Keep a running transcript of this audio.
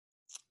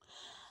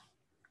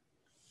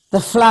The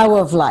flower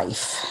of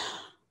life.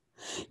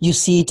 You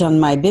see it on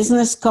my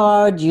business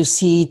card. You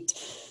see it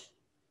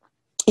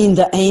in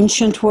the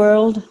ancient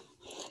world,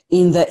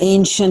 in the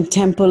ancient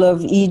temple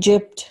of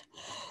Egypt,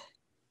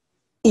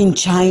 in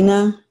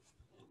China,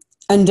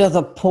 under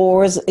the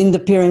pores, in the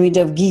pyramid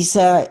of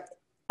Giza,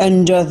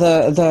 under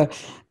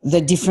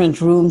the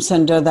different rooms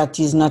under that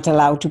is not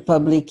allowed to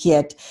public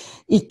yet.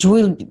 It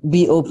will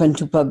be open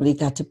to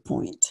public at a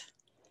point.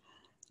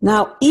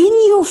 Now, in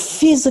your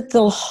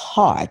physical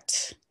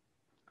heart,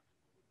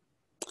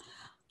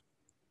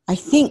 I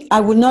think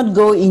I will not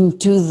go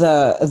into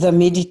the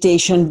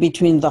meditation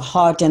between the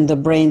heart and the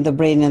brain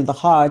and the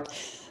heart,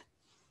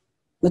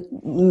 but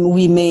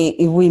we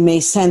may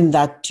send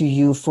that to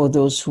you for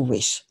those who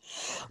wish.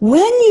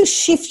 When you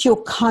shift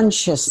your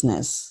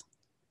consciousness,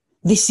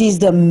 this is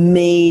the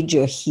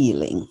major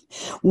healing.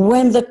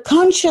 When the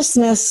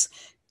consciousness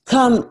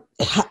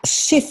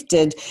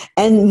shifted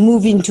and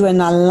move into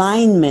an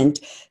alignment,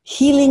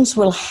 healings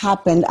will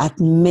happen at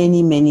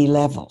many, many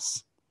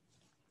levels.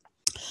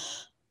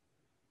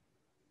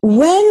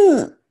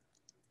 When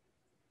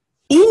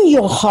in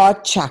your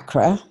heart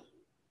chakra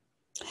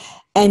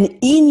and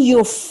in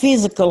your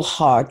physical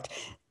heart,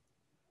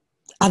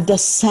 at the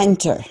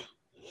center,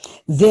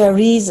 there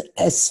is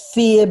a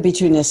sphere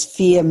between a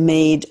sphere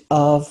made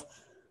of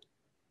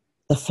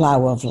the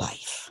flower of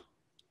life.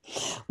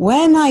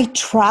 When I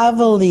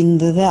travel in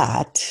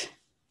that,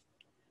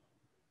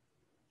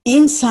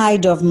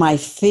 inside of my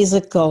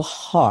physical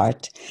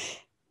heart,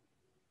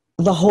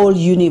 the whole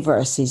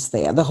universe is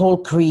there. The whole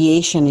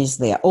creation is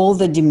there. All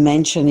the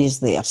dimension is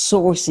there.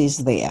 Source is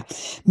there.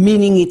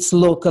 Meaning it's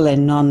local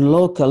and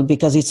non-local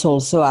because it's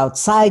also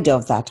outside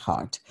of that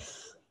heart.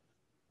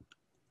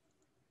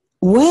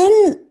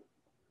 When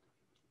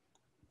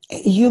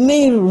you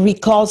may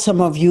recall, some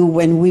of you,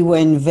 when we were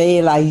in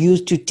Vail, I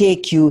used to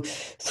take you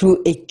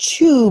through a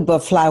tube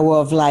of flower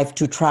of life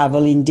to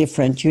travel in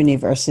different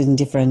universes, in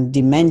different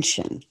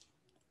dimensions.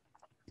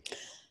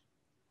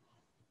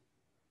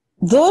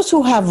 Those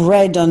who have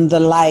read on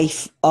the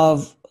life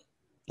of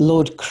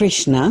Lord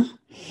Krishna,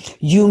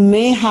 you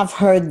may have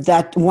heard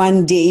that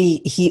one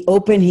day he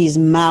opened his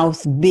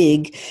mouth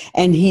big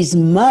and his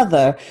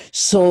mother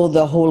saw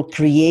the whole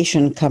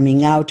creation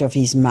coming out of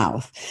his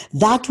mouth.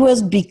 That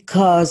was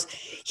because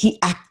he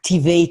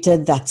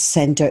activated that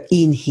center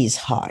in his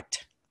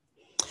heart.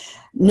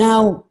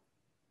 Now,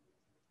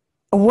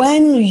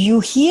 when you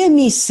hear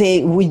me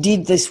say, we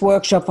did this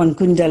workshop on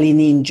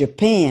Kundalini in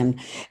Japan,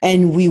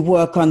 and we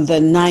work on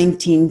the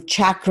 19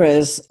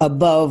 chakras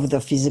above the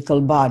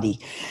physical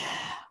body.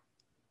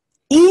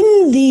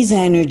 In these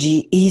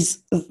energy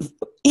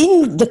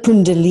in the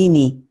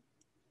Kundalini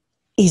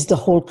is the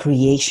whole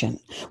creation.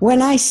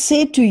 When I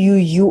say to you,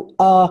 you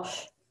are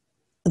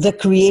the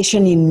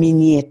creation in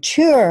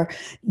miniature,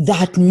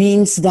 that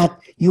means that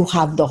you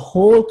have the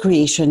whole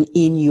creation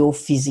in your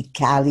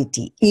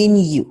physicality, in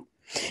you.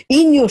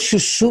 In your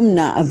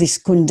Shushumna of this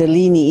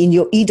Kundalini, in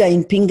your Ida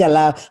in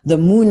Pingala, the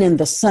moon and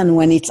the sun,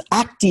 when it's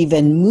active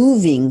and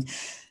moving,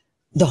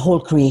 the whole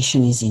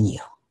creation is in you.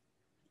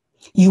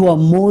 You are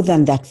more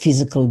than that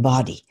physical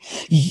body.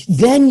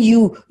 Then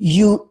you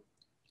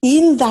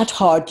in that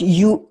heart,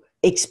 you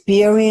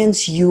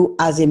experience you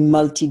as a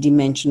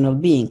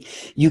multidimensional being.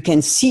 You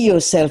can see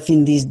yourself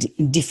in these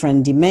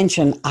different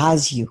dimensions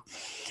as you.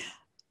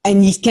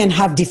 And it can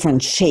have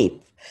different shape.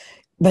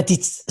 But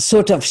it's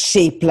sort of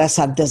shapeless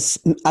at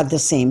the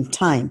same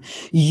time.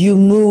 You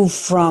move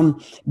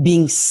from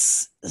being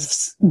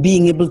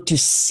able to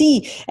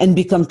see and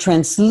become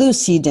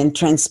translucid and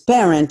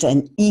transparent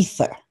and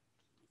ether.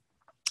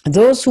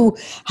 Those who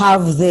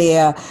have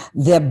their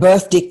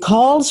birthday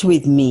calls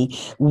with me,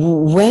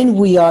 when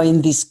we are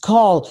in this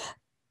call,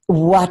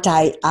 what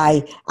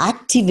I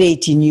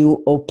activate in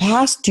you or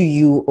pass to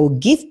you or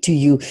give to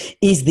you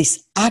is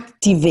this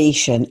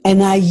activation.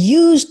 And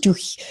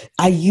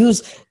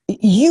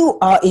you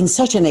are in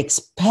such an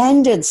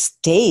expanded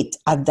state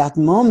at that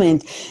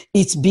moment.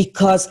 It's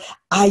because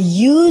I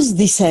use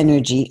this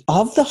energy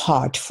of the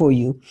heart for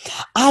you,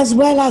 as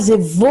well as a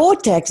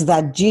vortex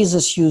that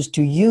Jesus used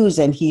to use.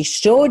 And he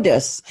showed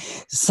us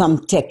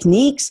some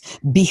techniques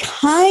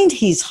behind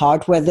his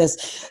heart, where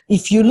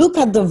if you look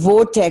at the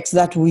vortex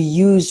that we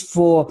use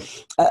for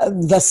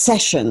the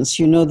sessions,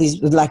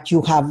 like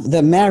you have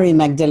the Mary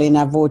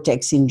Magdalena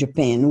vortex in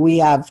Japan. We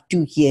have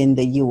 2 here in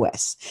the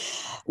US.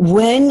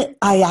 When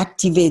I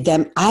activate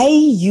them, I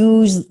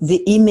use the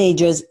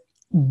images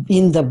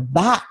in the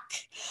back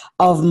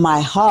of my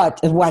heart,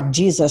 what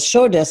Jesus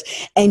showed us,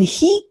 and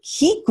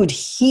he could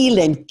heal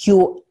and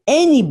cure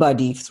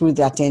anybody through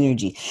that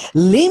energy.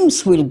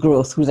 Limbs will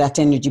grow through that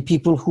energy.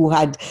 People who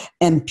had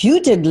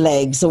amputated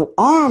legs or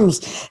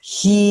arms,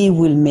 he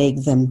will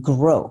make them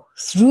grow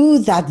through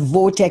that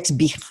vortex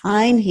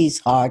behind his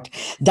heart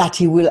that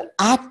he will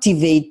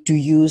activate to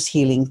use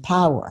healing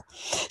power.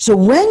 So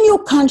when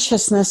your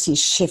consciousness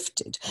is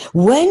shifted,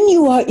 when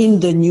you are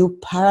in the new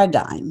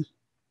paradigm,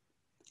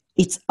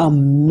 It's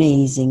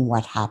amazing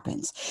what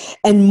happens.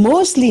 And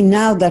mostly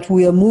now that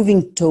we are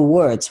moving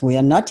towards, we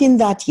are not in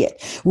that yet,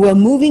 we're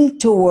moving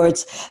towards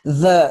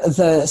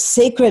the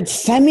sacred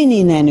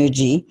feminine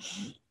energy.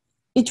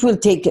 It will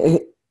take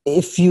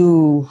a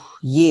few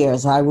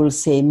years, I will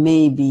say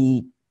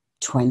maybe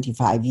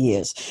 25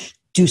 years,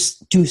 to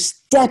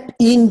step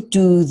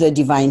into the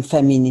divine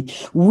feminine.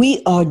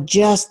 We are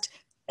just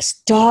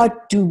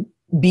start to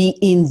be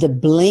in the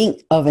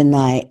blink of an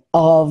eye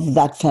of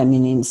that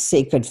feminine,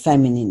 sacred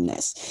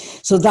feminineness.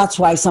 So that's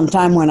why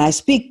sometimes when I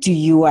speak to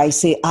you, I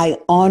say, I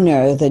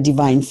honor the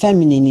divine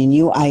feminine in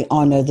you. I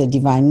honor the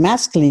divine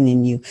masculine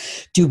in you,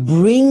 to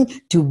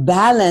bring, to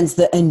balance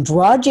the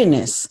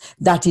androgynous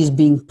that is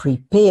being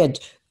prepared.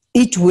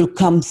 It will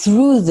come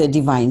through the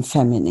divine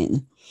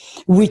feminine,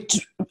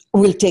 which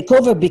will take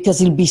over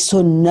because it'll be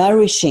so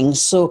nourishing,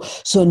 so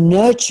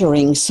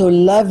nurturing, so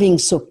loving,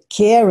 so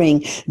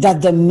caring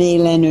that the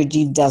male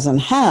energy doesn't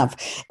have.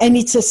 And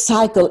it's a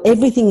cycle.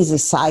 Everything is a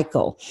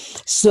cycle.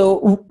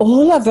 So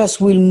all of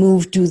us will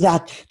move to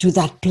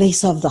that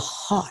place of the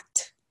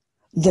heart,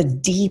 the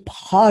deep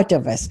heart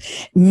of us,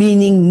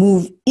 meaning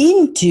move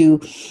into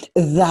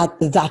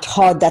that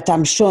heart that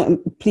I'm showing.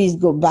 Please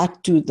go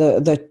back to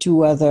the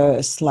two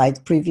other slides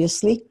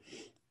previously.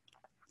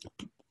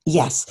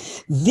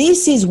 Yes,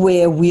 this is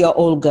where we are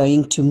all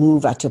going to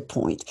move at a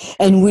point,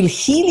 and we'll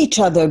heal each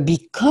other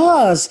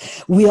because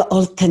we are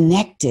all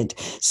connected.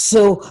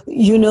 So,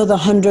 you know, the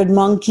 100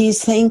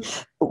 monkeys thing,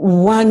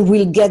 one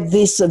will get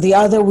this, the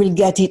other will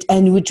get it,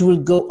 and which will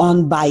go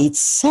on by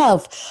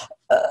itself.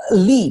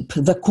 Leap,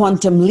 the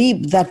quantum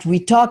leap that we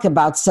talked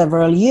about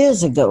several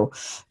years ago.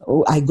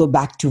 I go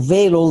back to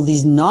Veil, all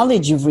this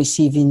knowledge you've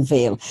received in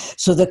Veil.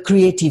 So the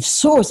creative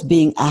source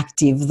being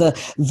active,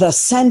 the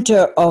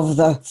center of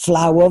the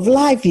flower of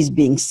life is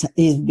being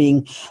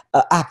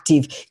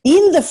active.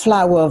 In the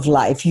flower of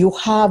life, you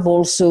have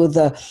also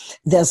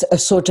there's a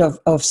sort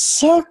of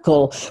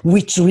circle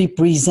which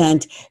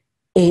represent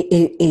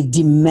a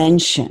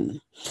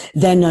dimension,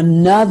 then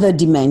another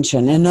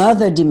dimension,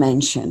 another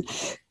dimension.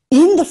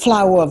 In the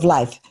flower of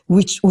life,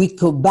 which we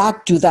go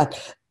back to that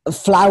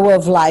flower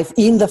of life,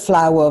 in the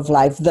flower of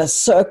life, the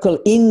circle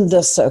in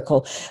the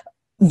circle,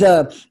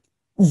 the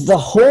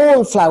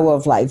whole flower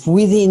of life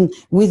within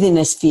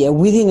a sphere,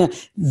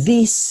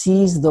 this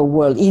is the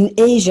world. In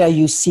Asia,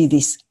 you see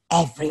this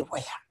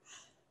everywhere.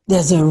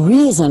 There's a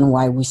reason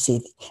why we see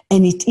it,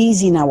 and it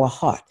is in our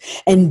heart.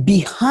 And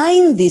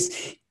behind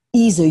this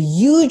is a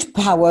huge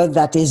power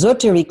that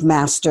esoteric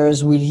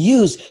masters will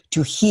use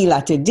to heal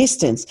at a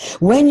distance.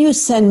 When you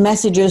send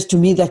messages to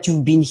me that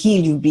you've been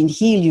healed, you've been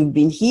healed, you've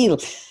been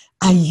healed,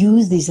 I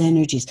use these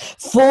energies.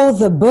 For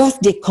the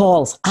birthday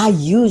calls, I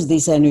use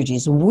these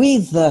energies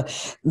with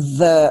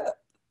the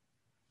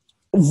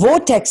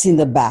vortex in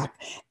the back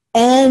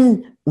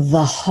and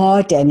the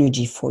heart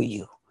energy for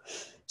you,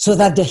 so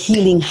that the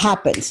healing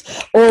happens.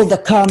 All the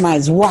karma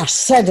is washed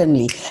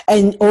suddenly,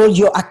 and all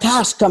your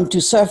akash come to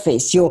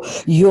surface. Your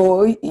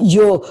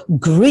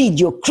grid,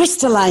 your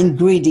crystalline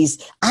grid is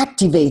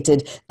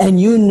activated, and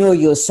you know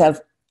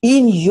yourself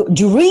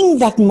during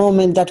that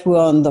moment that we're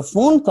on the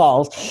phone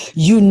calls,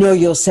 you know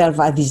yourself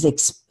as this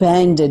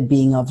expanded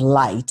being of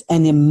light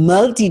and a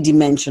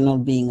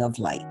multidimensional being of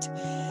light.